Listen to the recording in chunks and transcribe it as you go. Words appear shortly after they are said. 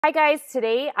Hi guys,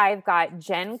 today I've got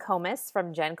Jen Comas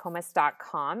from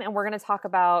jencomas.com, and we're going to talk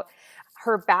about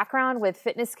her background with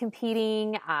fitness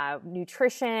competing,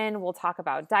 nutrition. We'll talk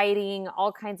about dieting,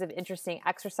 all kinds of interesting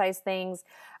exercise things.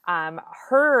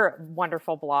 Her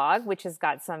wonderful blog, which has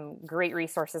got some great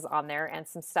resources on there and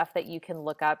some stuff that you can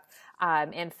look up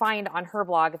and find on her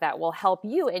blog that will help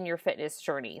you in your fitness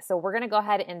journey. So we're going to go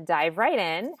ahead and dive right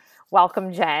in.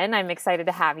 Welcome, Jen. I'm excited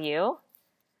to have you.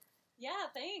 Yeah,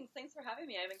 thanks. Thanks for having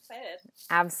me. I'm excited.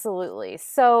 Absolutely.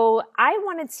 So I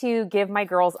wanted to give my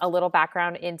girls a little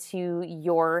background into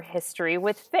your history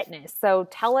with fitness. So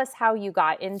tell us how you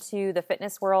got into the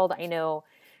fitness world. I know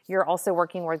you're also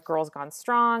working with Girls Gone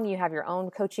Strong. You have your own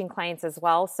coaching clients as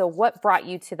well. So what brought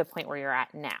you to the point where you're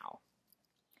at now?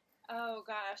 Oh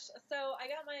gosh. So I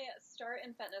got my start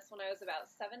in fitness when I was about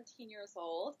 17 years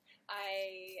old.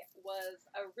 I was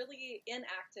a really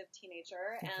inactive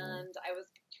teenager and I was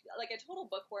like a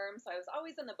total bookworm. So I was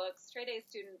always in the books, straight A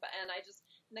student, and I just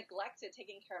neglected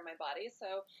taking care of my body.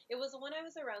 So it was when I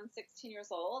was around 16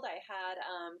 years old, I had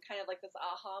kind of like this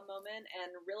aha moment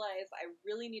and realized I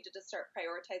really needed to start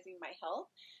prioritizing my health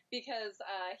because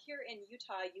here in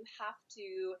Utah, you have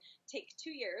to take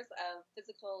 2 years of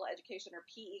physical education or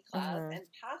PE class and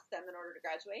pass them in order to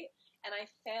graduate. And I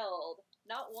failed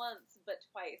not once, but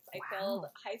twice. I failed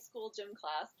high school gym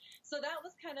class. So that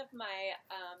was kind of my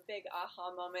big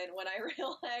aha moment when I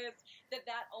realized that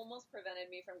that almost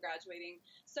prevented me from graduating.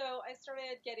 So I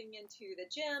started getting into the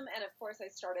gym. And of course,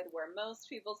 I started where most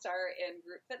people start in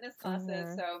group fitness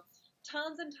classes. So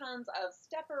tons and tons of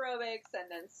step aerobics and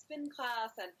then spin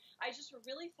class. And I just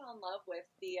really fell in love with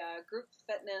the group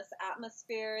fitness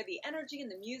atmosphere, the energy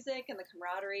and the music and the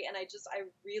camaraderie. And I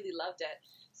really loved it.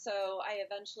 So I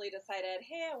eventually decided,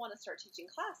 hey, I want to start teaching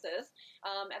classes.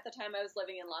 At the time I was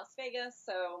living in Las Vegas.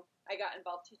 So I got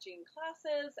involved teaching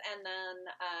classes and then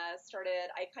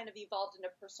I kind of evolved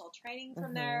into personal training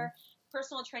from there.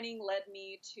 Personal training led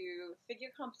me to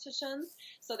figure competitions.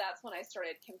 So that's when I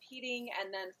started competing.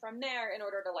 And then from there, in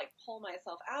order to like pull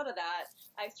myself out of that,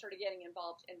 I started getting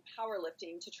involved in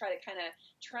powerlifting to try to kind of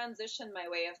transition my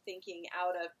way of thinking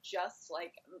out of just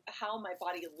like how my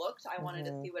body looked. I wanted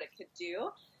to see what it could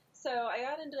do. So I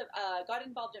got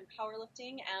involved in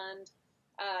powerlifting, and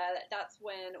that's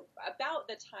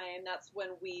when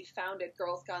we founded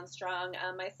Girls Gone Strong.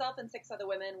 Myself and 6 other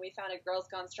women, we founded Girls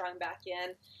Gone Strong back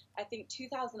in, I think,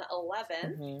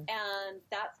 2011. And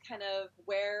that's kind of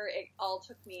where it all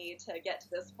took me to get to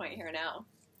this point here now.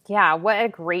 Yeah, what a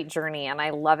great journey. And I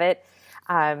love it.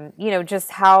 Just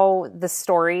how the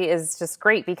story is just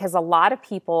great because a lot of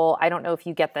people, I don't know if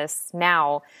you get this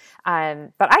now,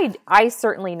 but I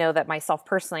certainly know that myself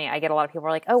personally, I get a lot of people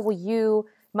are like, oh, well, you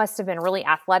must have been really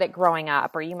athletic growing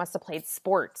up, or you must have played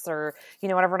sports or,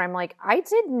 whatever. And I'm like, I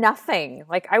did nothing.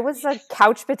 Like I was a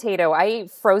couch potato. I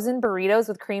ate frozen burritos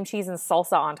with cream cheese and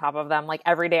salsa on top of them, like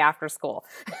every day after school.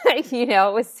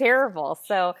 It was terrible.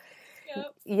 So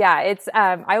yeah, it's,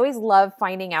 I always love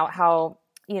finding out how,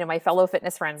 my fellow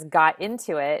fitness friends got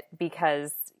into it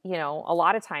because, a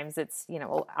lot of times it's,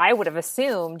 I would have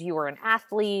assumed you were an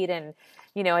athlete and,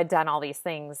 had done all these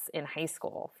things in high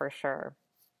school for sure.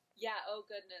 Yeah. Oh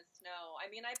goodness, no. I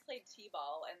mean, I played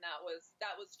t-ball, and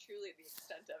that was truly the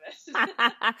extent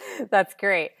of it. That's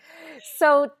great.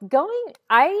 So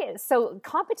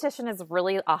competition is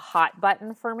really a hot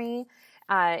button for me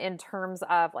in terms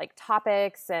of like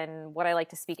topics and what I like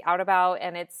to speak out about,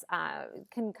 and it's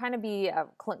can kind of be a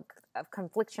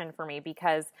confliction for me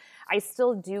because I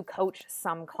still do coach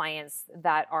some clients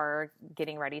that are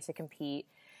getting ready to compete.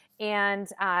 And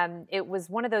it was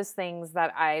one of those things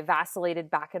that I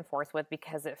vacillated back and forth with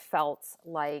because it felt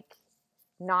like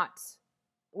not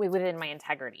within my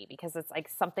integrity because it's like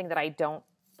something that I don't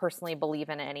personally believe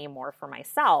in anymore for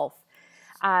myself.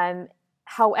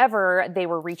 However, they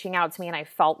were reaching out to me and I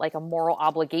felt like a moral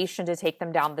obligation to take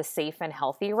them down the safe and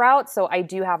healthy route. So I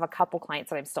do have a couple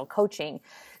clients that I'm still coaching.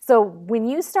 So when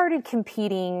you started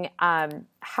competing,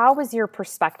 how was your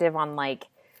perspective on like,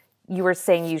 you were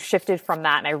saying you shifted from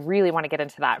that, and I really want to get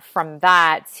into that, from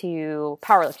that to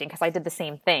powerlifting, because I did the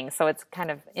same thing. So it's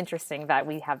kind of interesting that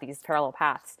we have these parallel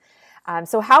paths.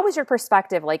 So how was your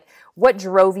perspective? Like, what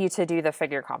drove you to do the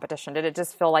figure competition? Did it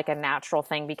just feel like a natural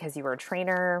thing because you were a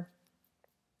trainer?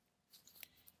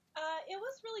 It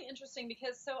was really interesting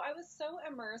because I was so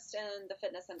immersed in the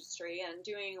fitness industry and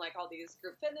doing like all these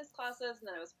group fitness classes, and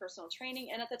then I was personal training.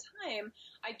 And at the time,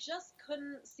 I just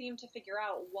couldn't seem to figure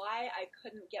out why I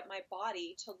couldn't get my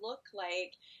body to look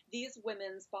like these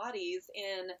women's bodies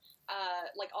in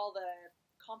like all the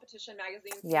competition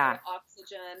magazines, Yeah.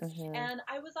 Oxygen. Mm-hmm. And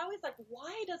I was always like,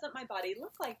 why doesn't my body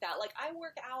look like that? Like, I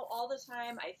work out all the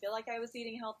time. I feel like I was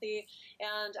eating healthy.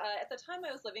 And at the time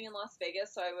I was living in Las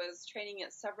Vegas, so I was training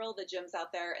at several of the gyms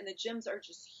out there, and the gyms are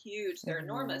just huge. They're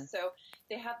enormous. So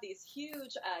they have these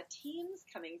huge teams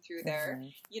coming through there,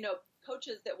 you know,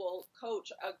 coaches that will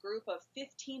coach a group of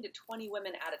 15 to 20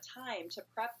 women at a time to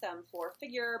prep them for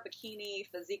figure, bikini,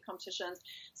 physique competitions.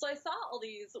 So I saw all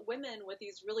these women with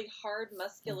these really hard,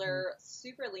 muscular,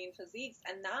 super lean physiques,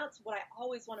 and that's what I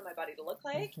always wanted my body to look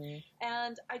like.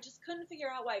 And I just couldn't figure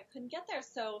out why I couldn't get there.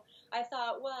 So I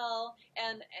thought, well,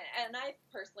 and I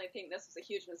personally think this was a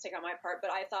huge mistake on my part,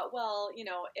 but I thought, well, you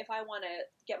know, if I want to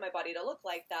get my body to look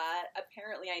like that,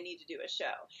 apparently I need to do a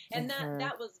show. And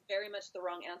that was very much the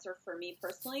wrong answer for me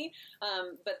personally.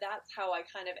 But that's how I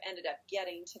kind of ended up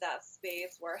getting to that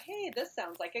space where, hey, this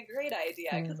sounds like a great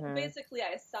idea. Because basically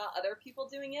I saw other people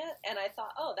doing it and I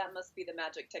thought, oh, that must be the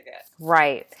magic ticket.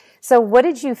 Right. So what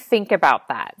did you think about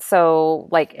that? So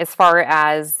like, as far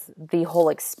as the whole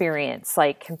experience,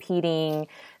 like competing,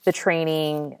 the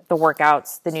training, the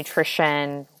workouts, the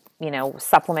nutrition, you know,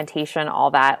 supplementation,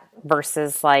 all that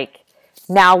versus like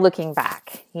now looking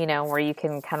back, you know, where you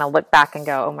can kind of look back and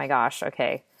go, oh my gosh,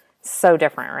 okay, so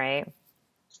different, right?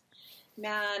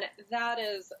 Man,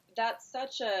 that's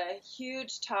such a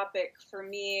huge topic for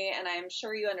me, and I'm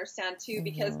sure you understand too,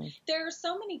 because there are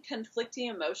so many conflicting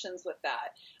emotions with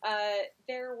that.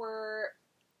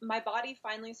 My body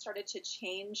finally started to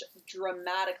change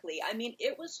dramatically. I mean,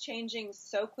 it was changing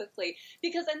so quickly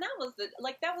because, and that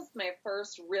was my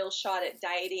first real shot at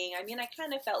dieting. I mean, I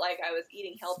kind of felt like I was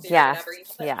eating healthy or whatever.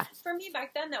 You know, but for me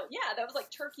back then, that was like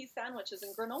turkey sandwiches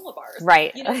and granola bars.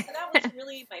 Right. You know, so that was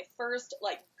really my first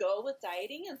like go with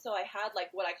dieting. And so I had like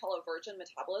what I call a virgin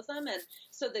metabolism. And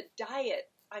so the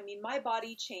diet, I mean, my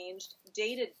body changed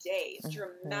day to day,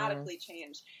 dramatically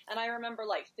changed. And I remember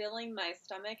like feeling my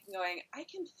stomach and going, I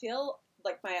can feel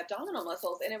like my abdominal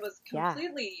muscles. And it was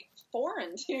completely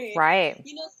foreign to me. Right.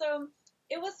 You know, so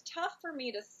it was tough for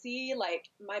me to see like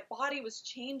my body was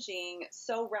changing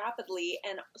so rapidly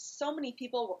and so many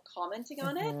people were commenting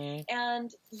on it.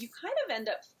 And you kind of end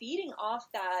up feeding off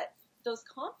those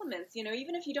compliments, you know,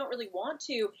 even if you don't really want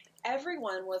to.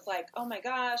 Everyone was like, oh my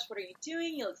gosh, what are you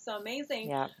doing? You look so amazing.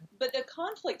 Yeah. But the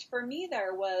conflict for me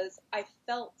there was I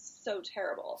felt so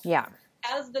terrible. Yeah.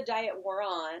 As the diet wore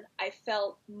on, I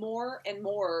felt more and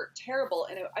more terrible.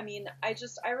 And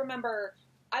I remember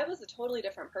I was a totally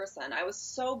different person. I was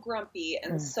so grumpy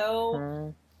and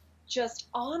so just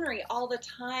ornery all the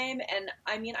time. And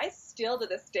I mean, I still to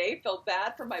this day feel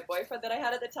bad for my boyfriend that I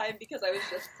had at the time because I was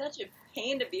just such a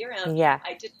pain to be around. Yeah.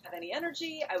 I didn't have any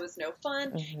energy. I was no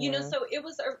fun. You know, so it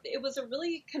was a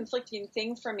really conflicting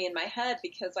thing for me in my head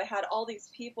because I had all these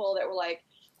people that were like,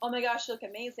 oh my gosh, you look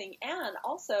amazing. And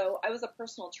also I was a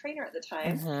personal trainer at the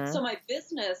time. So my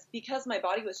business, because my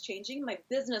body was changing, my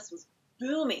business was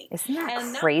booming. Isn't that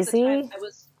and crazy? I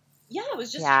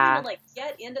was just trying to like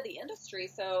get into the industry.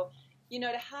 So, you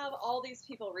know, to have all these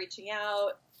people reaching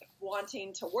out,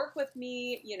 wanting to work with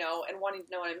me, you know, and wanting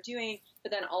to know what I'm doing,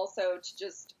 but then also to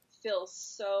just feel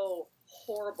so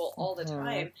horrible all the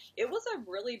time. It was a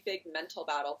really big mental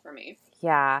battle for me.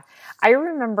 Yeah. I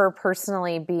remember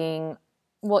personally being,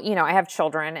 well, you know, I have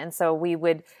children, and so we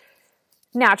would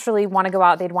naturally want to go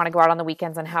out. They'd want to go out on the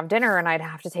weekends and have dinner, and I'd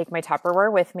have to take my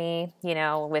Tupperware with me, you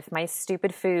know, with my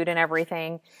stupid food and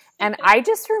everything. And I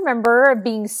just remember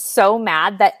being so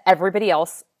mad that everybody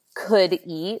else could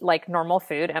eat like normal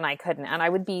food and I couldn't. And I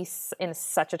would be in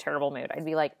such a terrible mood. I'd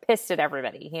be like pissed at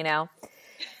everybody, you know?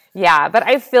 Yeah, but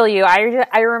I feel you.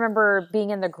 I remember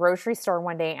being in the grocery store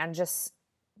one day and just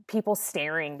people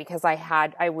staring because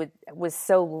was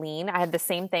so lean. I had the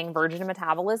same thing, virgin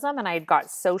metabolism, and I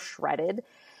got so shredded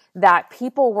that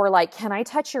people were like, can I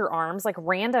touch your arms? Like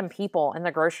random people in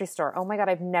the grocery store. Oh my God,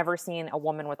 I've never seen a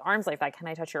woman with arms like that. Can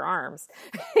I touch your arms?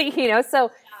 You know,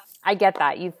 so I get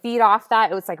that. You feed off that.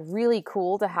 It was like really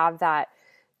cool to have that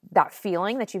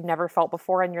feeling that you've never felt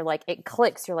before. And you're like, it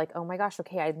clicks. You're like, oh my gosh,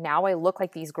 okay, now I look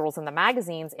like these girls in the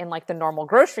magazines in like the normal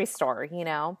grocery store, you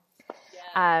know?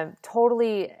 Yeah.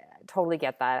 Totally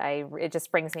get that. It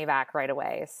just brings me back right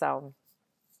away. So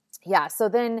yeah. So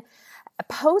then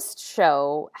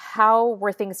post-show, how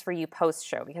were things for you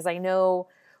post-show? Because I know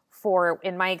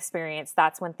in my experience,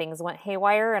 that's when things went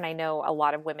haywire. And I know a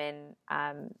lot of women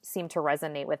seem to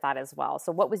resonate with that as well.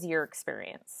 So what was your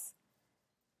experience?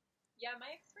 Yeah, my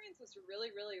experience was really,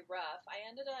 really rough. I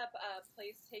ended up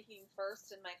place taking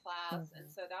first in my class, and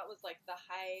so that was like the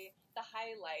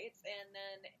highlights, and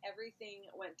then everything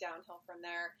went downhill from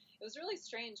there. It was really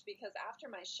strange because after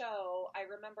my show, I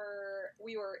remember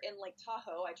we were in Lake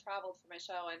Tahoe. I traveled for my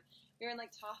show, and we were in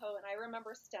Lake Tahoe, and I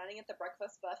remember standing at the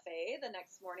breakfast buffet the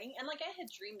next morning, and like I had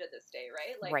dreamed of this day,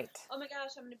 right? Like, oh my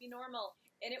gosh, I'm going to be normal.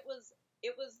 And it was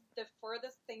the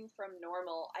furthest thing from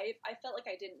normal. I felt like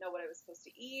I didn't know what I was supposed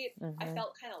to eat. I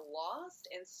felt kind of lost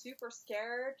and super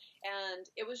scared, and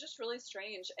it was just really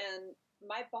strange. And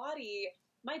my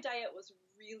diet was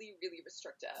really, really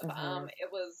restrictive. It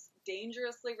was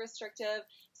dangerously restrictive.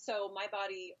 So my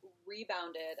body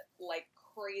rebounded like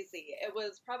crazy. It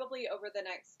was probably over the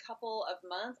next couple of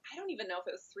months. I don't even know if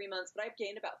it was 3 months, but I've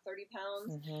gained about 30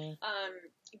 pounds,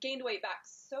 gained weight back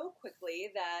so quickly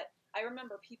that I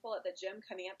remember people at the gym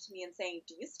coming up to me and saying,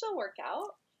 "Do you still work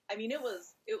out?" I mean, it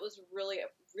was really,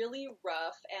 really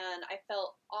rough, and I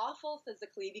felt awful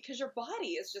physically because your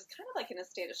body is just kind of like in a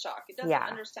state of shock. It doesn't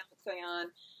understand what's going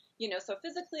on, so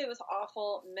physically it was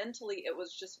awful. Mentally, it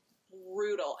was just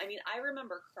brutal. I mean, I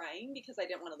remember crying because I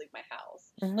didn't want to leave my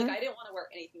house. Like, I didn't want to wear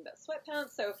anything but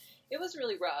sweatpants. So it was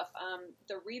really rough.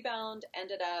 The rebound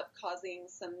ended up causing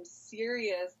some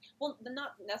serious, well,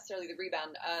 not necessarily the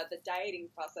rebound, the dieting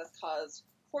process caused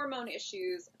hormone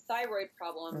issues, thyroid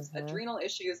problems, adrenal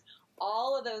issues,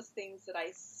 all of those things that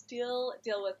I still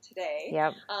deal with today.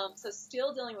 Yep. So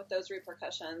still dealing with those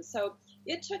repercussions. So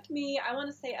it took me, I want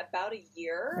to say, about a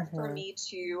year for me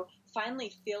to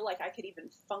finally feel like I could even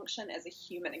function as a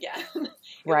human again. It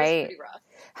was pretty rough.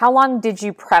 How long did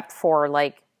you prep for,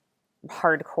 like,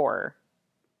 hardcore?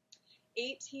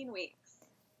 18 weeks.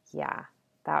 Yeah.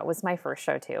 That was my first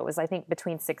show too. It was, I think,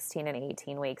 between 16 and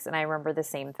 18 weeks. And I remember the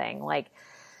same thing. Like,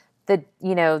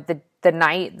 the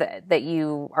night that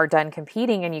you are done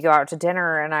competing and you go out to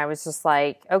dinner, and I was just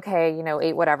like, okay,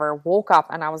 ate whatever, woke up,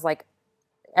 and I was like,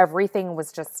 everything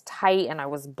was just tight, and I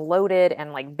was bloated,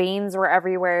 and like veins were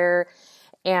everywhere.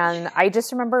 And I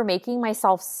just remember making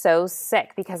myself so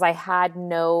sick because I had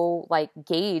no like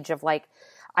gauge of like,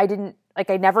 I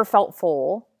never felt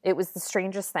full. It was the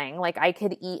strangest thing. Like, I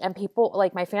could eat, and people,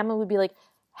 like my family would be like,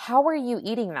 "How are you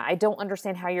eating that? I don't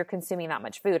understand how you're consuming that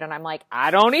much food." And I'm like,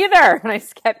 "I don't either." And I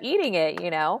just kept eating it,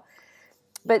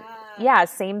 But yeah,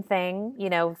 same thing,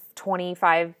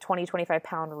 25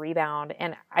 pound rebound.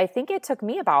 And I think it took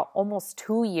me about almost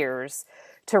 2 years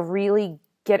to really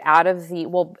get out of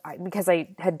because I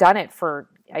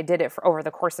did it for over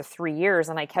the course of 3 years,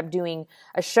 and I kept doing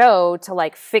a show to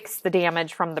like fix the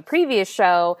damage from the previous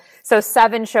show. So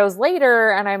 7 shows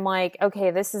later, and I'm like,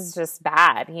 okay, this is just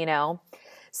bad,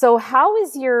 So how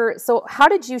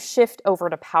did you shift over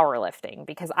to powerlifting?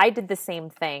 Because I did the same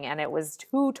thing, and it was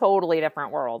 2 totally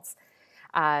different worlds,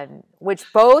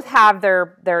 which both have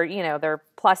their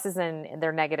pluses and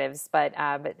their negatives. But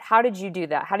how did you do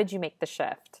that? How did you make the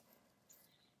shift?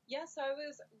 Yeah, so I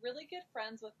was really good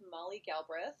friends with Molly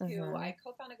Galbraith, who I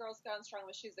co-founded Girls Gone Strong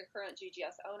with. She's the current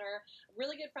GGS owner.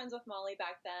 Really good friends with Molly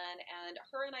back then, and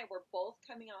her and I were both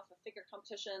coming off of figure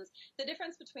competitions. The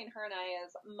difference between her and I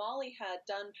is Molly had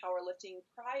done powerlifting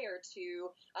prior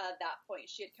to that point.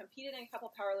 She had competed in a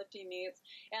couple powerlifting meets,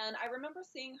 and I remember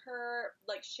seeing her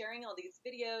like sharing all these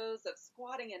videos of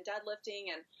squatting and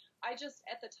deadlifting, and I just,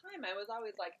 at the time, I was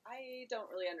always like, I don't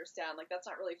really understand. Like, that's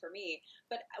not really for me.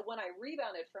 But when I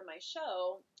rebounded from my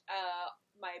show,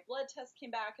 my blood test came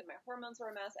back and my hormones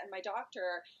were a mess. And my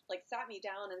doctor, like, sat me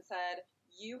down and said,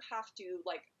 you have to,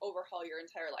 like, overhaul your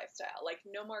entire lifestyle. Like,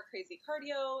 no more crazy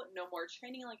cardio, no more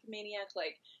training like a maniac.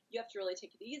 Like, you have to really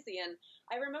take it easy. And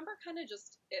I remember kind of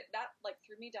that, like,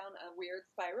 threw me down a weird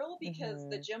spiral because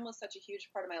the gym was such a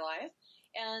huge part of my life.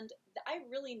 And I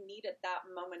really needed that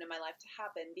moment in my life to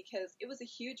happen because it was a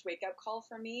huge wake-up call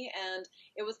for me. And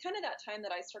it was kind of that time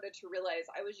that I started to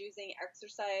realize I was using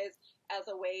exercise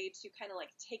as a way to kind of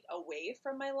like take away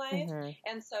from my life.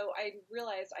 And so I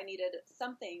realized I needed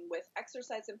something with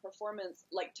exercise and performance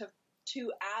like to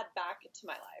add back to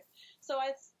my life. So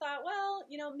I thought, well,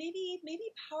 maybe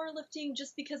powerlifting,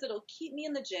 just because it'll keep me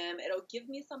in the gym, it'll give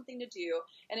me something to do,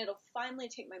 and it'll finally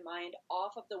take my mind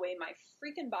off of the way my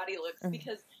freaking body looks,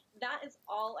 because that is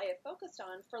all I had focused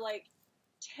on for like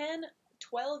 10,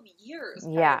 12 years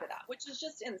prior to that, which is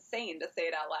just insane to say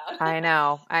it out loud. I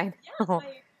know.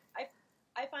 Yeah,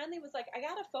 I finally was like, I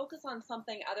gotta focus on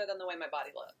something other than the way my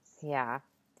body looks. Yeah.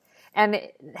 And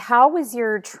how is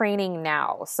your training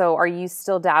now? So are you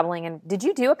still dabbling in, did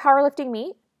you do a powerlifting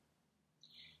meet?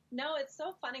 No, it's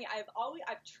so funny.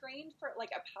 I've trained for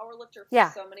like a powerlifter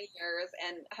for so many years,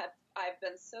 and I've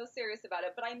been so serious about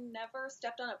it, but I never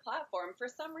stepped on a platform. For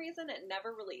some reason, it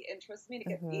never really interests me to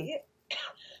compete.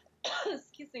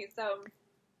 excuse me. So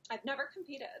I've never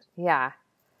competed. Yeah.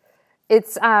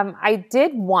 It's, I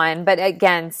did one, but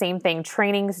again, same thing,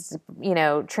 trainings,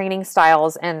 training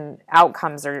styles and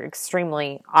outcomes are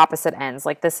extremely opposite ends.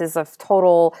 Like this is a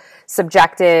total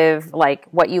subjective, like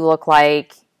what you look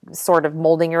like, sort of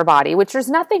molding your body, which there's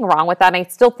nothing wrong with that. And I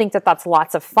still think that that's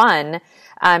lots of fun,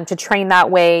 to train that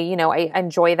way. I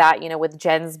enjoy that, with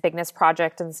Jen's Bigness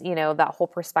Project and, that whole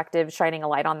perspective, shining a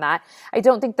light on that. I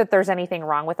don't think that there's anything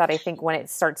wrong with that. I think when it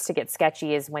starts to get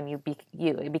sketchy is when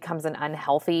it becomes an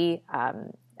unhealthy,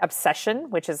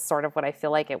 obsession, which is sort of what I feel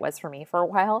like it was for me for a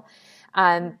while.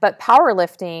 But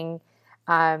powerlifting,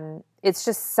 it's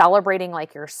just celebrating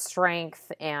like your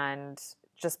strength and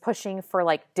just pushing for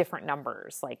like different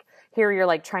numbers. Like here you're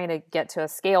like trying to get to a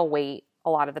scale weight a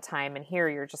lot of the time. And here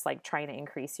you're just like trying to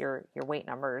increase your weight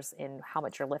numbers in how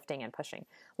much you're lifting and pushing.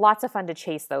 Lots of fun to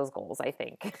chase those goals, I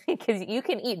think, because you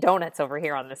can eat donuts over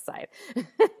here on this side,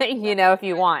 if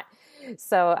you want.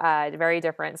 So, very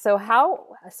different. So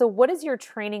what does your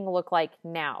training look like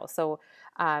now? So,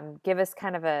 give us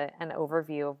kind of an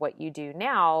overview of what you do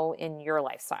now in your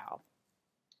lifestyle.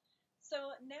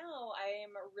 So now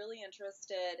I'm really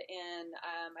interested in,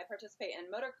 I participate in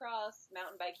motocross,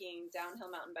 mountain biking, downhill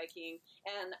mountain biking,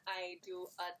 and I do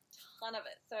a ton of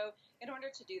it. So in order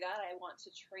to do that, I want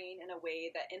to train in a way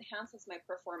that enhances my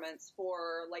performance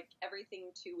for like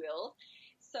everything two-wheeled.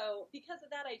 So because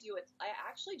of that, I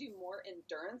actually do more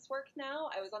endurance work now.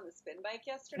 I was on the spin bike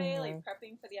yesterday, like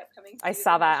prepping for the upcoming season. I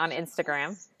saw that on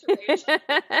Instagram.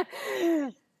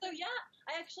 So yeah,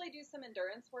 I actually do some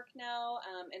endurance work now.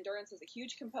 Endurance is a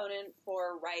huge component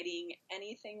for riding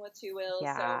anything with two wheels.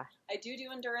 Yeah. So I do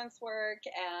endurance work,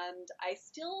 and I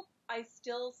still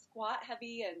squat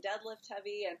heavy and deadlift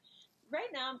heavy. And right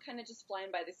now I'm kind of just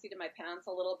flying by the seat of my pants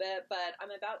a little bit, but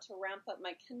I'm about to ramp up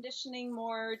my conditioning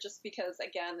more just because,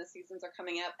 again, the seasons are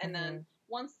coming up. And then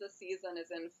once the season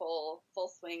is in full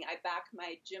swing, I back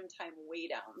my gym time way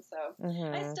down. So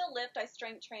I still lift. I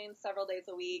strength train several days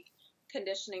a week.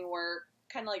 Conditioning work,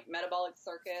 kind of like metabolic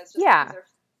circuits. Yeah,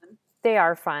 they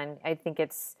are fun. I think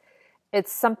it's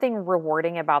something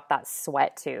rewarding about that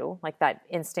sweat too, like that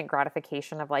instant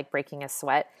gratification of like breaking a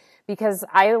sweat. Because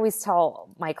I always tell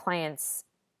my clients,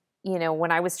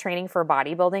 when I was training for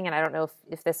bodybuilding, and I don't know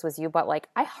if this was you, but like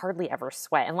I hardly ever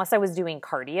sweat unless I was doing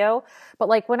cardio. But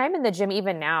like when I'm in the gym,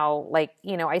 even now, like,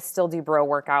 I still do bro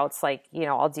workouts. Like,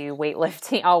 I'll do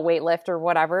weightlifting, I'll weightlift or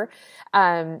whatever.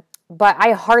 But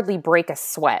I hardly break a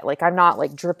sweat. Like I'm not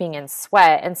like dripping in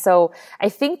sweat. And so I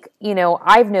think,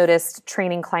 I've noticed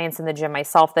training clients in the gym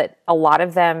myself that a lot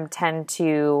of them tend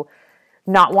to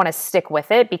not want to stick with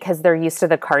it because they're used to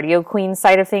the cardio queen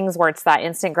side of things where it's that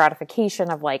instant gratification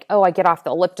of like, oh, I get off the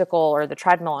elliptical or the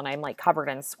treadmill and I'm like covered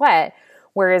in sweat.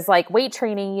 Whereas like weight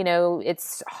training,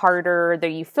 it's harder,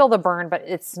 that you feel the burn, but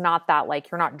it's not that like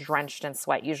you're not drenched in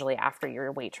sweat usually after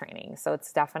your weight training. So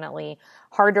it's definitely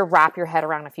hard to wrap your head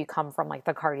around if you come from like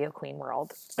the cardio queen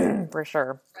world for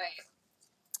sure. Right.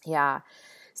 Yeah.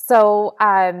 So,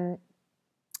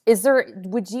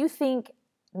 would you think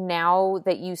now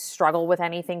that you struggle with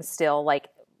anything still, like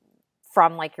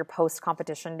from like your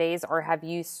post-competition days, or do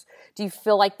you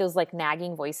feel like those like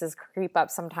nagging voices creep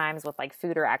up sometimes with like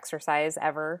food or exercise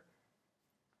ever?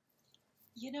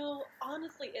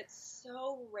 Honestly, it's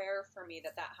so rare for me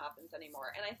that happens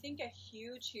anymore. And I think a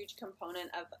huge component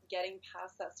of getting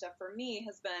past that stuff for me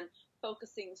has been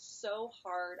focusing so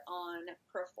hard on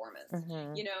performance.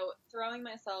 Throwing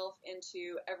myself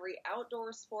into every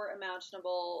outdoor sport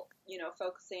imaginable,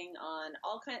 focusing on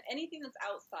anything that's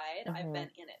outside, I've been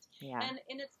in it. Yeah. And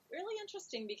it's really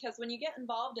interesting because when you get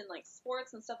involved in like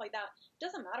sports and stuff like that, it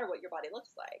doesn't matter what your body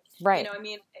looks like. Right.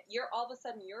 You're all of a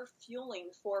sudden you're fueling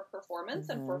for performance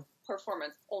and for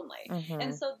performance only.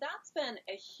 And so that's been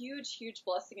a huge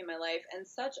blessing in my life and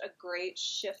such a great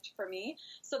shift for me.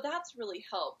 So that's really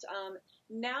helped.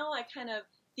 Now I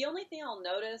the only thing I'll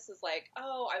notice is like,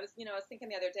 oh, I was thinking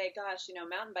the other day, gosh,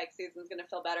 mountain bike season's going to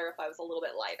feel better if I was a little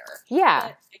bit lighter. Yeah.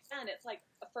 But again, it's like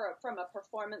from a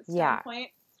performance standpoint,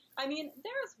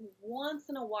 there's once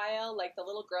in a while, like the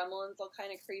little gremlins will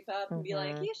kind of creep up and be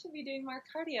like, you should be doing more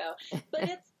cardio. But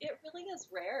it really is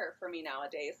rare for me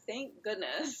nowadays. Thank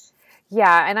goodness.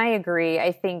 Yeah. And I agree.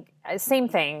 I think same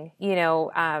thing,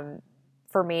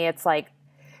 for me, it's like,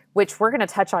 which we're going to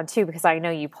touch on too, because I know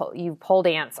you pole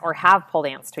dance or have pole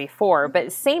danced before,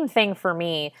 but same thing for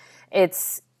me.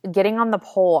 It's getting on the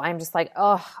pole. I'm just like,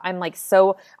 oh,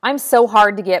 I'm so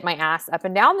hard to get my ass up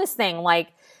and down this thing.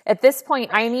 Like at this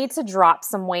point I need to drop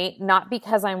some weight, not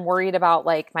because I'm worried about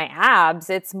like my abs.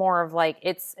 It's more of like,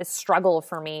 it's a struggle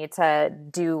for me to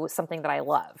do something that I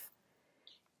love.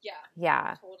 Yeah.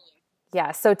 Yeah. Totally.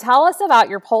 Yeah. So tell us about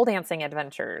your pole dancing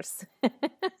adventures.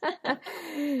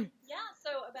 Yeah,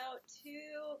 so about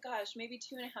maybe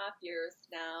 2.5 years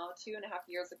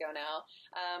ago now,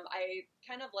 I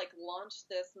kind of like launched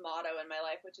this motto in my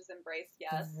life, which is embrace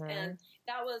yes. Mm-hmm. And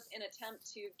that was an attempt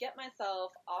to get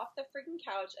myself off the freaking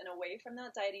couch and away from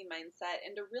that dieting mindset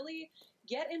and to really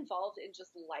get involved in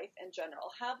just life in general,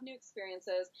 have new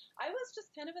experiences. I was just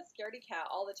kind of a scaredy cat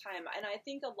all the time. And I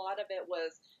think a lot of it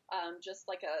was just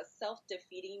like a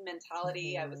self-defeating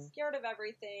mentality. I was scared of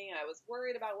everything. I was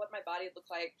worried about what my body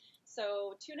looked like.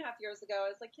 So 2.5 years ago,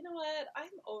 I was like, you know what?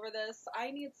 I'm over this.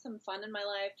 I need some fun in my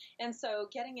life. And so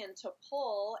getting into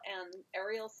pole and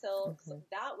aerial silks,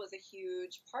 that was a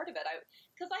huge part of it.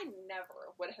 Because I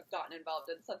never would have gotten involved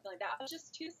in something like that. I was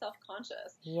just too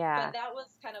self-conscious. Yeah. But that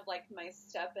was kind of like my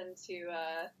step into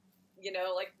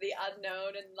like the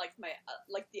unknown and like my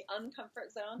like the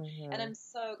uncomfort zone. And I'm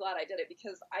so glad I did it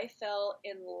because I fell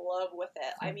in love with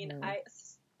it. I mean, I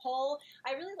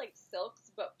really liked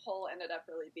silks, but pole ended up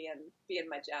really being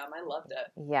my jam. I loved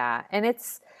it. Yeah. And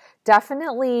it's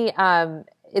definitely,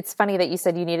 it's funny that you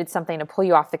said you needed something to pull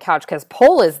you off the couch because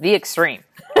pole is the extreme.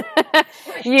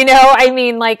 I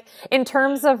mean, like in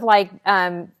terms of like,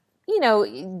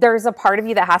 there's a part of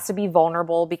you that has to be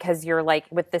vulnerable because you're like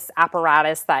with this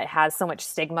apparatus that has so much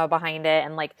stigma behind it.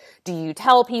 And like, do you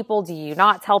tell people? Do you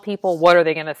not tell people? What are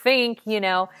they going to think?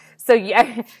 So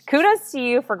yeah, kudos to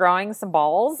you for growing some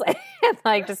balls and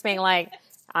like just being like,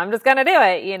 I'm just going to do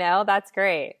it. That's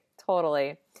great.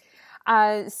 Totally.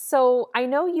 So I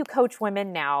know you coach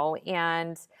women now,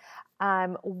 and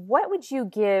what would you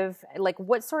give, like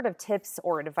what sort of tips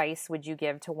or advice would you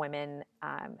give to women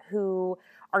who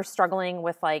are struggling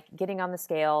with like getting on the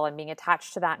scale and being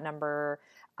attached to that number?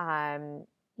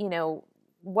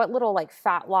 What little like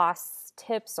fat loss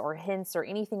tips or hints or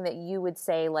anything that you would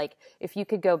say, like if you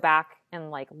could go back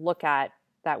and like look at,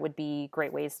 that would be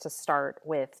great ways to start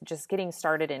with just getting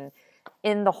started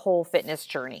in the whole fitness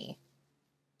journey.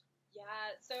 Yeah,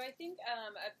 so I think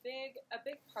a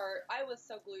big part, I was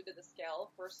so glued to the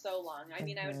scale for so long. I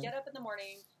mean, I would get up in the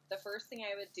morning, the first thing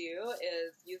I would do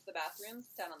is use the bathroom,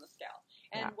 stand on the scale.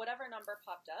 And whatever number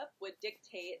popped up would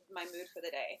dictate my mood for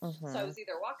the day. So I was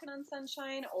either walking on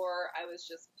sunshine or I was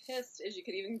just pissed as you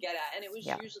could even get at. And it was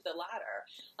usually the latter.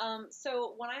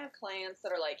 So when I have clients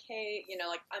that are like, hey,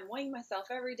 like I'm weighing myself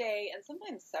every day and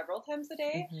sometimes several times a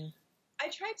day, I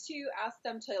try to ask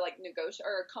them to like negotiate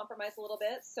or compromise a little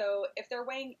bit. So if they're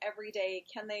weighing every day,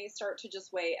 can they start to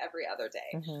just weigh every other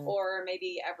day or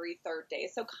maybe every third day?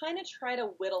 So kind of try to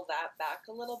whittle that back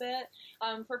a little bit.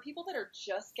 For people that are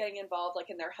just getting involved like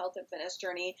in their health and fitness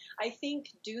journey, I think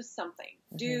do something,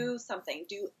 do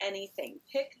anything,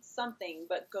 pick something,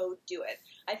 but go do it.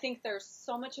 I think there's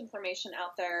so much information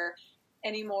out there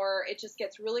anymore. It just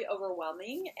gets really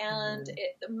overwhelming. And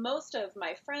most of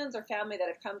my friends or family that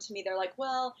have come to me, they're like,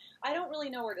 well, I don't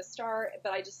really know where to start,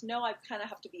 but I just know I kind of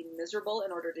have to be miserable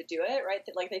in order to do it, right?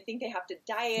 Like they think they have to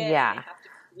diet and they have to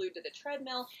be glued to the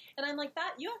treadmill. And I'm like,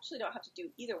 that you actually don't have to do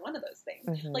either one of those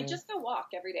things. Like just go walk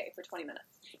every day for 20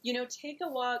 minutes, take a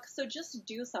walk. So just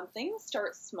do something,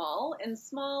 start small, and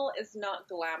small is not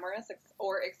glamorous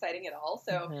or exciting at all.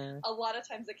 So a lot of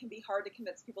times it can be hard to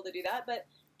convince people to do that, but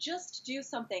just do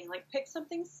something, like pick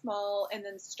something small and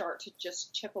then start to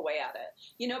just chip away at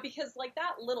it, because like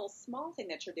that little small thing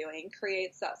that you're doing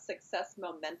creates that success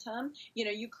momentum.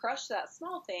 You crush that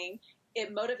small thing,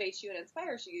 it motivates you and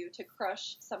inspires you to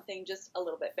crush something just a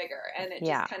little bit bigger. And it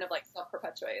just kind of like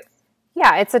self-perpetuates.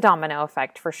 Yeah, it's a domino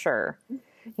effect for sure.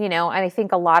 And I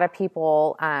think a lot of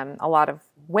people, a lot of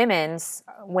women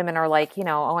are like,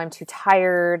 oh, I'm too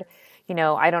tired.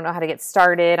 I don't know how to get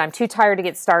started. I'm too tired to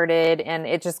get started. And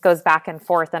it just goes back and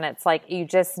forth. And it's like, you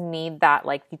just need that,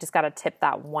 like, you just got to tip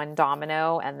that one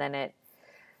domino and then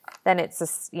it's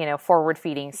this, forward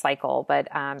feeding cycle. But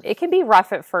it can be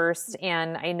rough at first.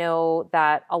 And I know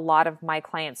that a lot of my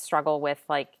clients struggle with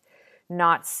like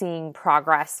not seeing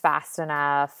progress fast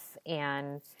enough.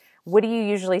 And what do you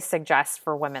usually suggest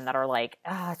for women that are like,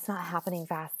 oh, it's not happening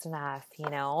fast enough,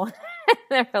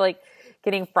 They're like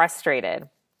getting frustrated.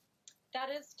 That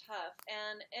is tough,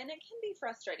 and it can be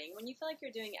frustrating when you feel like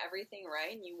you're doing everything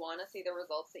right and you want to see the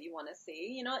results that you want to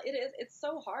see. It's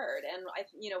so hard, and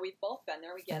we've both been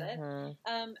there. We get it.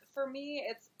 For me,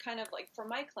 it's kind of like for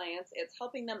my clients, it's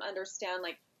helping them understand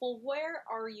like, well, where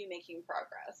are you making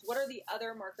progress? What are the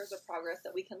other markers of progress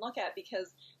that we can look at?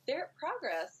 Because their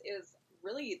progress is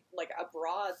really like a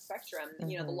broad spectrum.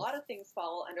 A lot of things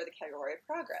fall under the category of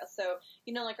progress. So,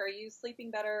 like, are you sleeping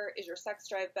better? Is your sex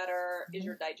drive better? Is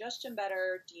your digestion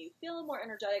better? Do you feel more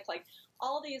energetic? Like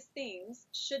all these things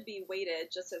should be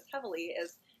weighted just as heavily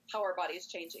as how our body's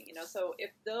changing, you know? So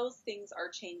if those things are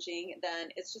changing, then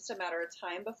it's just a matter of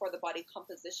time before the body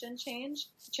composition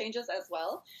changes as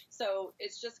well. So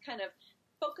it's just kind of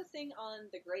focusing on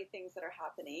the great things that are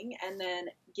happening and then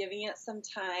giving it some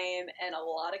time and a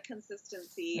lot of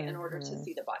consistency in order to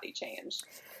see the body change.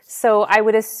 So I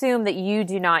would assume that you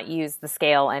do not use the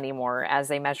scale anymore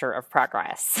as a measure of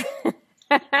progress.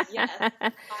 Yes,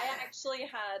 I actually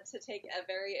had to take a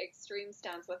very extreme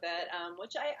stance with it,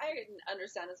 which I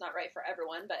understand is not right for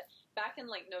everyone, but back in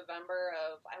like November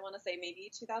of, I want to say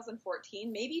maybe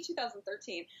 2014, maybe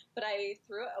 2013, but I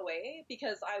threw it away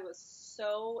because I was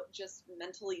so just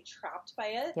mentally trapped by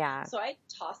it. Yeah. So I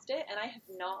tossed it and I have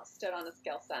not stood on a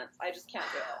scale since. I just can't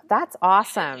do it. That's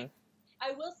awesome.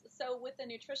 I will. So with the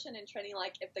nutrition and training,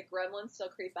 like if the gremlins still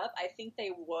creep up, I think they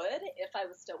would if I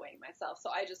was still weighing myself. So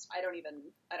I don't even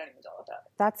deal with that.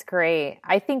 That's great.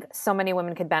 I think so many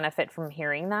women could benefit from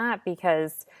hearing that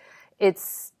because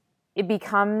it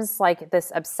becomes like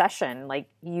this obsession. Like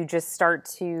you just start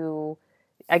to,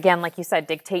 again, like you said,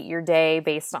 dictate your day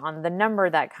based on the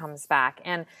number that comes back.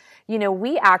 And, you know,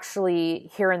 we actually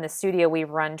here in the studio, we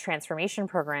run transformation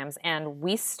programs and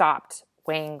we stopped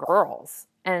weighing girls.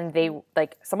 And they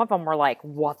like, some of them were like,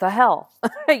 what the hell?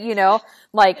 You know,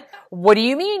 like, what do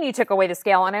you mean you took away the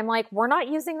scale? And I'm like, we're not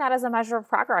using that as a measure of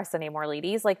progress anymore,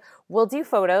 ladies. Like we'll do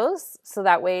photos so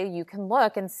that way you can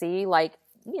look and see like,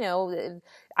 you know,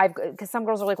 because some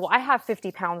girls are like, well, I have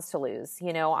 50 pounds to lose.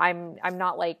 You know, I'm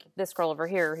not like this girl over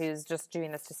here who's just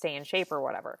doing this to stay in shape or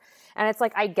whatever. And it's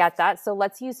like, I get that. So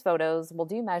let's use photos. We'll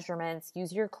do measurements,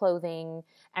 use your clothing.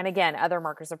 And again, other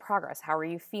markers of progress. How are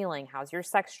you feeling? How's your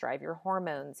sex drive, your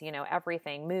hormones, you know,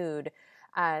 everything, mood.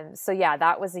 So yeah,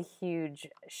 that was a huge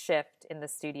shift in the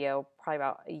studio probably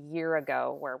about a year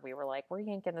ago where we were like, we're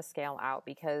yanking the scale out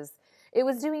because it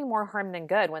was doing more harm than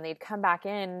good. When they'd come back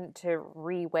in to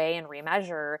reweigh and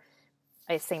remeasure,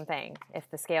 same thing. If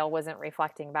the scale wasn't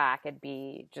reflecting back, it'd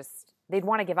be just, they'd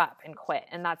want to give up and quit.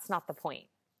 And that's not the point.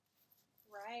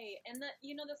 Right. And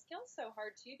the scale's so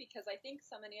hard too, because I think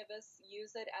so many of us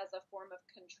use it as a form of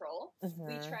control. Mm-hmm.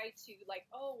 We try to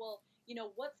like, oh, well, you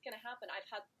know, what's going to happen?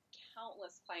 I've had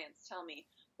countless clients tell me,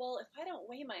 well, if I don't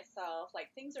weigh myself,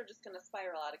 like things are just going to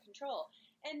spiral out of control.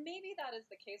 And maybe that is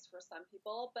the case for some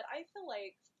people, but I feel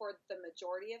like for the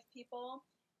majority of people,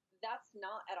 that's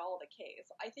not at all the case.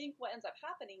 I think what ends up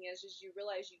happening is you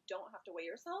realize you don't have to weigh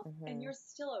yourself and you're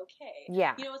still okay.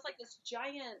 Yeah. You know, it's like this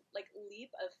giant like leap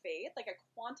of faith, like a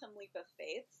quantum leap of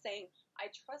faith saying,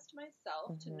 I trust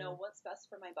myself to know what's best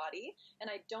for my body. And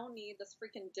I don't need this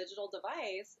freaking digital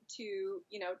device to,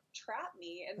 you know, trap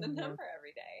me in the number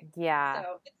every day. Yeah.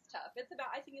 So it's tough.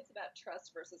 I think it's about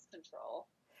trust versus control.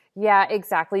 Yeah,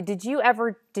 exactly. Did you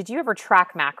ever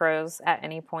track macros at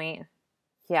any point?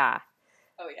 Yeah.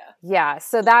 Oh yeah. Yeah.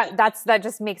 So that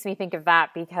just makes me think of that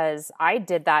because I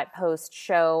did that post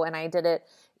show and I did it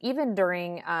even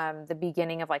during the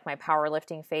beginning of like my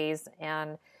powerlifting phase,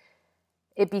 and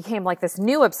it became like this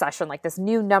new obsession, like this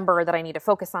new number that I need to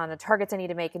focus on, the targets I need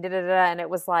to make, and and it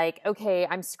was like, okay,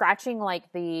 I'm scratching like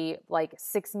the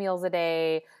 6 meals a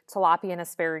day, tilapia and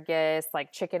asparagus,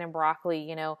 like chicken and broccoli,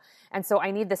 you know, and so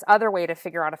I need this other way to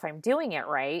figure out if I'm doing it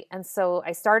right. And so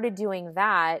I started doing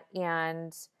that,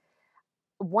 and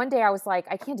one day I was like,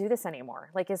 I can't do this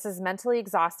anymore. Like, this is mentally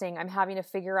exhausting. I'm having to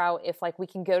figure out if like we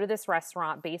can go to this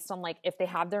restaurant based on like if they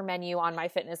have their menu on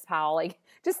MyFitnessPal, like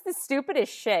just the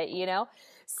stupidest shit, you know?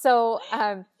 So,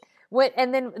 and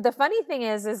then the funny thing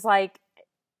is like,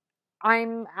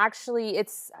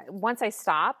 once I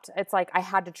stopped, it's like I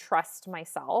had to trust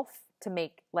myself to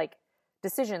make like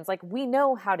decisions. Like, we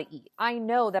know how to eat. I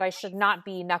know that I should not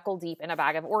be knuckle deep in a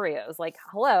bag of Oreos. Like,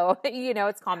 hello, you know,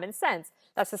 it's common sense.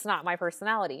 That's just not my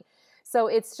personality. So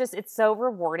it's so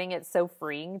rewarding. It's so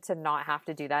freeing to not have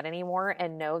to do that anymore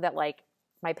and know that like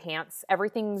my pants,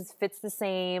 everything fits the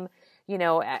same. You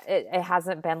know, it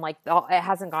hasn't been like, it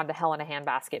hasn't gone to hell in a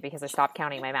handbasket because I stopped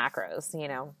counting my macros, you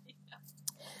know.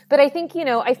 But I think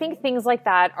things like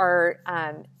that are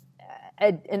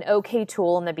an okay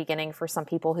tool in the beginning for some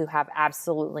people who have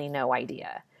absolutely no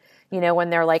idea. You know, when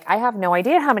they're like, I have no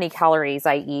idea how many calories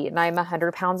I eat and I'm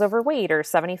 100 pounds overweight or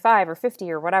 75 or 50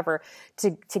 or whatever,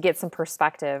 to get some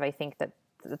perspective. I think that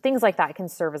things like that can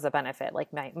serve as a benefit,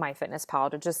 like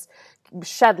MyFitnessPal, to just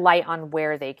shed light on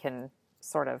where they can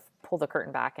sort of pull the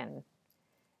curtain back and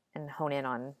hone in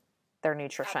on their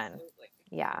nutrition. Absolutely.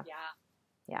 Yeah.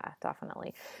 Yeah,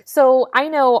 definitely. So I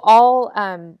know all,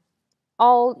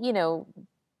 you know,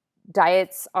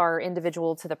 diets are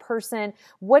individual to the person.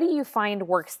 What do you find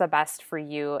works the best for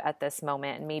you at this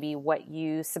moment? And maybe what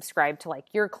you subscribe to like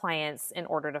your clients in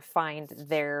order to find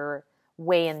their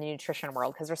way in the nutrition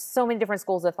world because there's so many different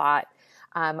schools of thought.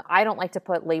 I don't like to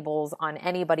put labels on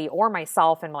anybody or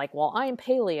myself and like, well, I'm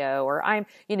paleo or I'm,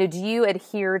 do you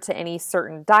adhere to any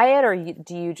certain diet or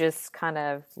do you just kind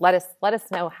of let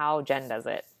us know how Jen does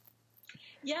it?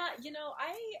 Yeah,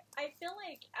 I feel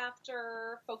like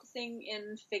after focusing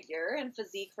in figure and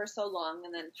physique for so long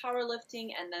and then powerlifting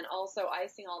and then also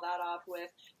icing all that off with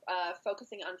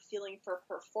focusing on feeling for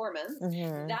performance,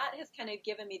 that has kind of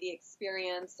given me the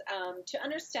experience to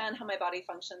understand how my body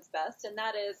functions best. And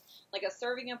that is like a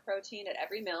serving of protein at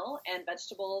every meal and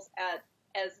vegetables at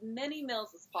as many meals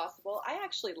as possible. I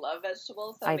actually love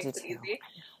vegetables, so it makes it easy.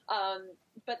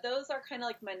 But those are kind of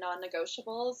like my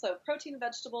non-negotiables. So protein,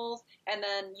 vegetables, and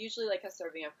then usually like a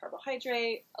serving of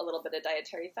carbohydrate, a little bit of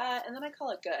dietary fat, and then I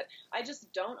call it good. I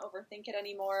just don't overthink it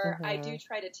anymore. I do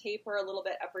try to taper a little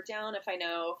bit up or down if I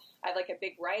know I have like a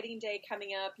big riding day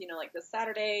coming up, like this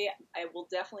Saturday, I will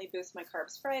definitely boost my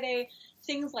carbs Friday,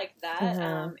 things like that.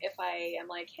 If I am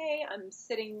like, hey, I'm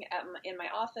sitting in my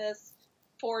office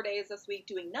 4 days this week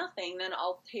doing nothing, then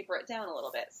I'll taper it down a little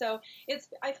bit. So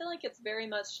I feel like it's very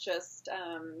much just,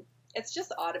 it's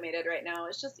just automated right now.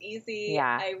 It's just easy.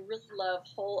 Yeah. I really love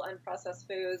whole unprocessed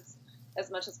foods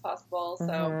as much as possible.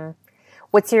 So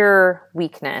what's your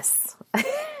weakness?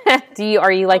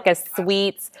 Are you like a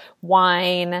sweet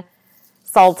wine,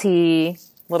 salty,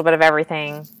 a little bit of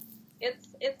everything?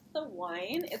 It's the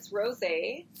wine, it's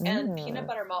rosé, and peanut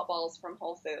butter malt balls from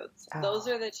Whole Foods. Oh. Those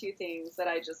are the two things that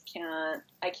I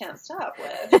can't stop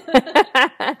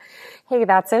with. Hey,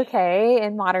 that's okay.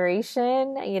 In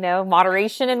moderation,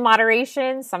 moderation in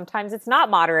moderation. Sometimes it's not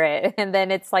moderate and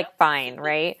then it's like fine,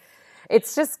 right?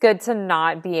 It's just good to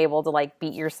not be able to like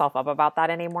beat yourself up about that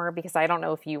anymore because I don't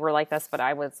know if you were like this, but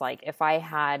I was like, if I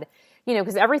had,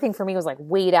 because everything for me was like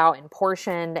weighed out and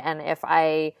portioned. And if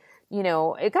I,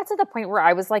 it got to the point where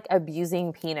I was like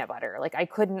abusing peanut butter. Like I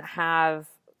couldn't have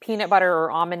peanut butter or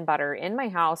almond butter in my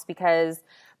house because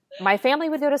my family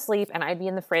would go to sleep and I'd be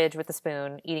in the fridge with a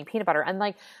spoon eating peanut butter. And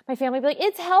like my family would be like,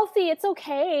 it's healthy. It's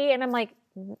okay. And I'm like,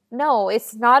 no,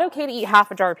 it's not okay to eat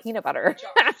half a jar of peanut butter.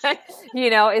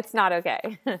 It's not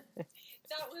okay.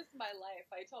 That was my life.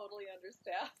 I totally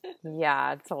understand.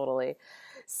 Yeah, totally.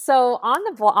 So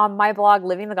on my blog,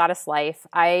 Living the Goddess Life,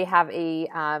 I have a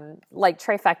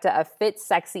trifecta of fit,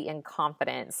 sexy, and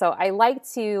confident. So I like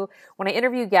to, when I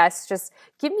interview guests, just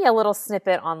give me a little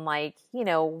snippet on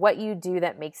what you do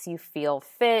that makes you feel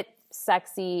fit,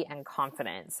 sexy, and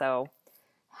confident. So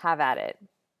have at it.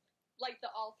 Like the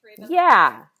all three of them?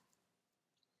 Yeah.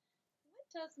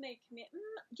 Does make me,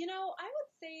 I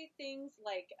would say things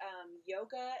like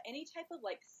yoga, any type of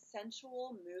like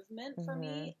sensual movement for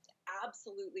me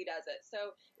absolutely does it.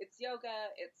 So it's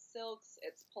yoga, it's silks,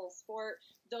 it's pole sport,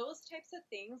 those types of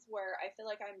things where I feel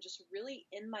like I'm just really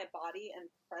in my body and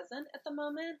present at the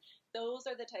moment. Those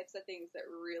are the types of things that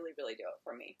really, really do it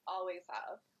for me. Always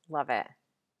have. Love it.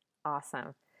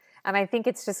 Awesome. And I think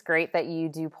it's just great that you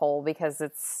do pole because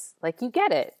it's like, you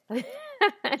get it.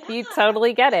 You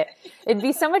totally get it. It'd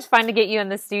be so much fun to get you in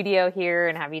the studio here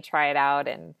and have you try it out.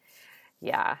 And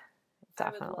yeah,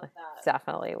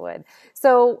 definitely would.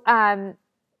 So,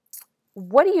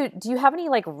 do you have any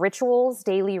like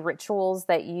daily rituals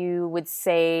that you would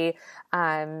say,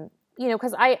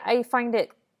 cause I find it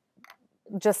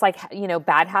just like,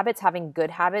 bad habits, having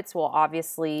good habits will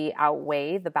obviously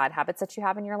outweigh the bad habits that you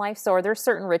have in your life. So are there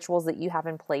certain rituals that you have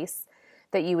in place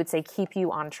that you would say keep you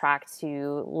on track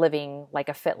to living like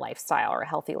a fit lifestyle or a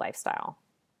healthy lifestyle?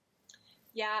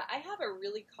 Yeah, I have a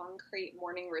really concrete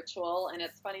morning ritual, and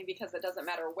it's funny because it doesn't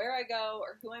matter where I go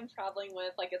or who I'm traveling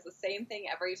with, like it's the same thing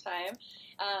every time.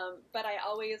 But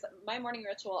my morning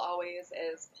ritual always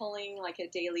is pulling like a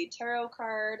daily tarot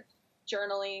card,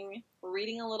 journaling,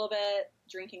 reading a little bit,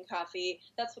 drinking coffee.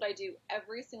 That's what I do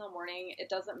every single morning. It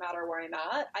doesn't matter where I'm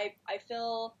at. I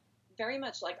feel very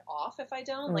much like off if I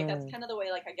don't. Like that's kind of the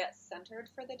way like I get centered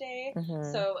for the day.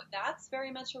 So that's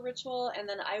very much a ritual. And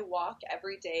then I walk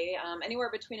every day,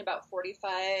 anywhere between about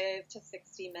 45 to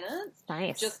 60 minutes.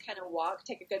 Nice. Just kind of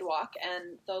take a good walk.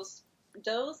 And those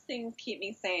things keep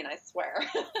me sane, I swear.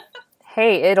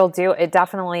 Hey, it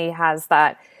definitely has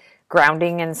that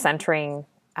grounding and centering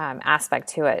aspect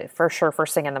to it for sure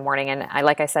first thing in the morning. And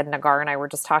like I said, Nagar and I were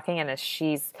just talking and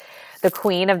she's the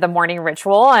queen of the morning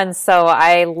ritual. And so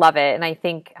I love it. And I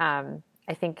think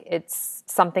it's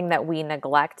something that we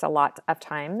neglect a lot of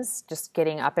times, just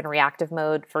getting up in reactive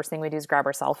mode. First thing we do is grab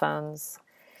our cell phones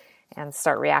and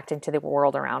start reacting to the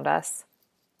world around us.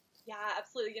 Yeah,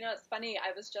 absolutely. It's funny.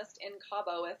 I was just in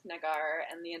Cabo with Nagar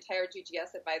and the entire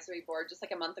GGS advisory board just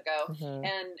like a month ago.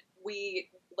 And we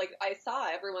like I saw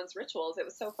everyone's rituals. It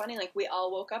was so funny. Like we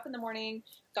all woke up in the morning,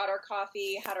 got our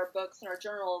coffee, had our books and our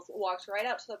journals, walked right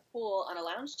out to the pool on a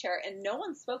lounge chair, and no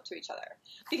one spoke to each other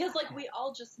because like we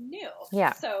all just knew.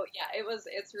 Yeah. So yeah, it was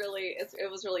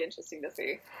really interesting to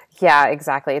see. Yeah,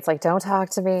 exactly. It's like, don't talk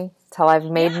to me till I've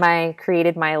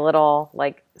created my little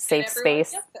like safe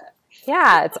space.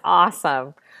 Yeah, it's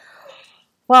awesome.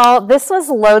 Well, this was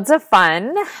loads of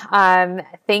fun.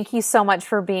 Thank you so much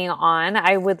for being on.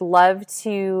 I would love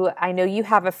to, I know you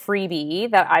have a freebie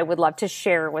that I would love to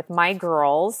share with my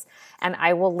girls, and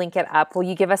I will link it up. Will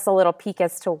you give us a little peek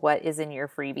as to what is in your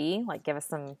freebie? Like give us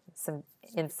some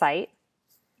insight.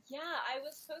 Yeah, I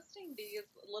was posting these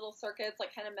little circuits,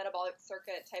 like kind of metabolic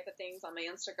circuit type of things on my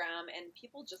Instagram, and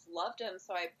people just loved them.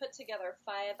 So I put together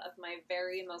 5 of my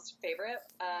very most favorite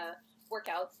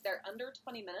workouts. They're under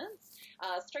 20 minutes,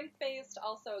 strength-based,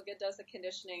 also a good dose of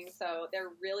conditioning. So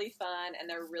they're really fun and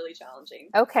they're really challenging.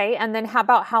 Okay, and then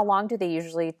how long do they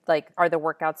usually, like, are the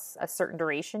workouts a certain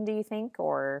duration, do you think,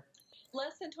 or?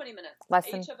 Less than 20 minutes.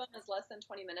 Each of them is less than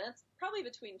 20 minutes, probably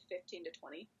between 15 to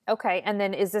 20. Okay, and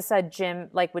then is this a gym,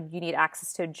 like would you need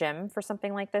access to a gym for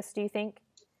something like this, do you think?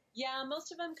 Yeah,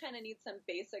 most of them kind of need some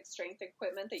basic strength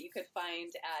equipment that you could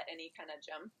find at any kind of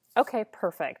gym. Okay,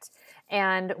 perfect.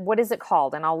 And what is it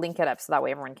called? And I'll link it up so that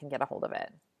way everyone can get a hold of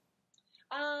it.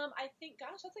 I think,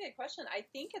 gosh, that's a good question. I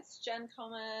think it's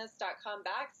jencomas.com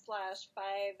 /5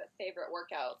 favorite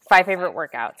workouts. 5 favorite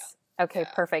workouts. Okay,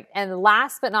 perfect. And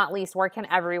last but not least, where can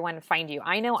everyone find you?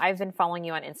 I know I've been following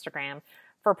you on Instagram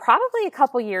for probably a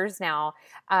couple years now,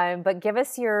 but give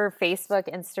us your Facebook,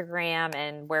 Instagram,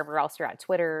 and wherever else you're at,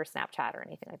 Twitter, Snapchat, or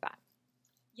anything like that.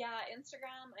 Yeah,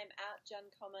 Instagram, I'm at Jen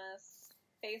Comas.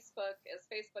 Facebook is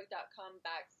facebook.com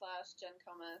 /Jen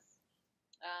Comas.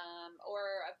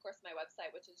 Or, of course, my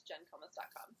website, which is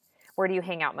jencomas.com. Where do you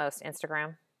hang out most?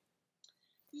 Instagram?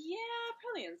 Yeah,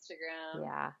 probably Instagram.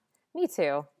 Yeah, me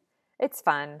too. It's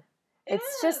fun.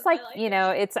 It's just like, you know,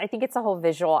 I think it's a whole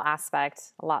visual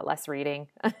aspect, a lot less reading.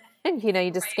 And, you know,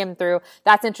 you just skim through.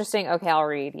 That's interesting. Okay, I'll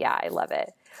read. Yeah, I love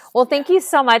it. Well, thank you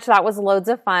so much. That was loads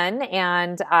of fun.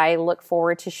 And I look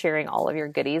forward to sharing all of your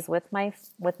goodies with my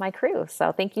crew.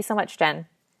 So thank you so much, Jen.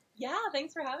 Yeah,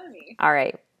 thanks for having me. All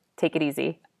right. Take it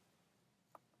easy.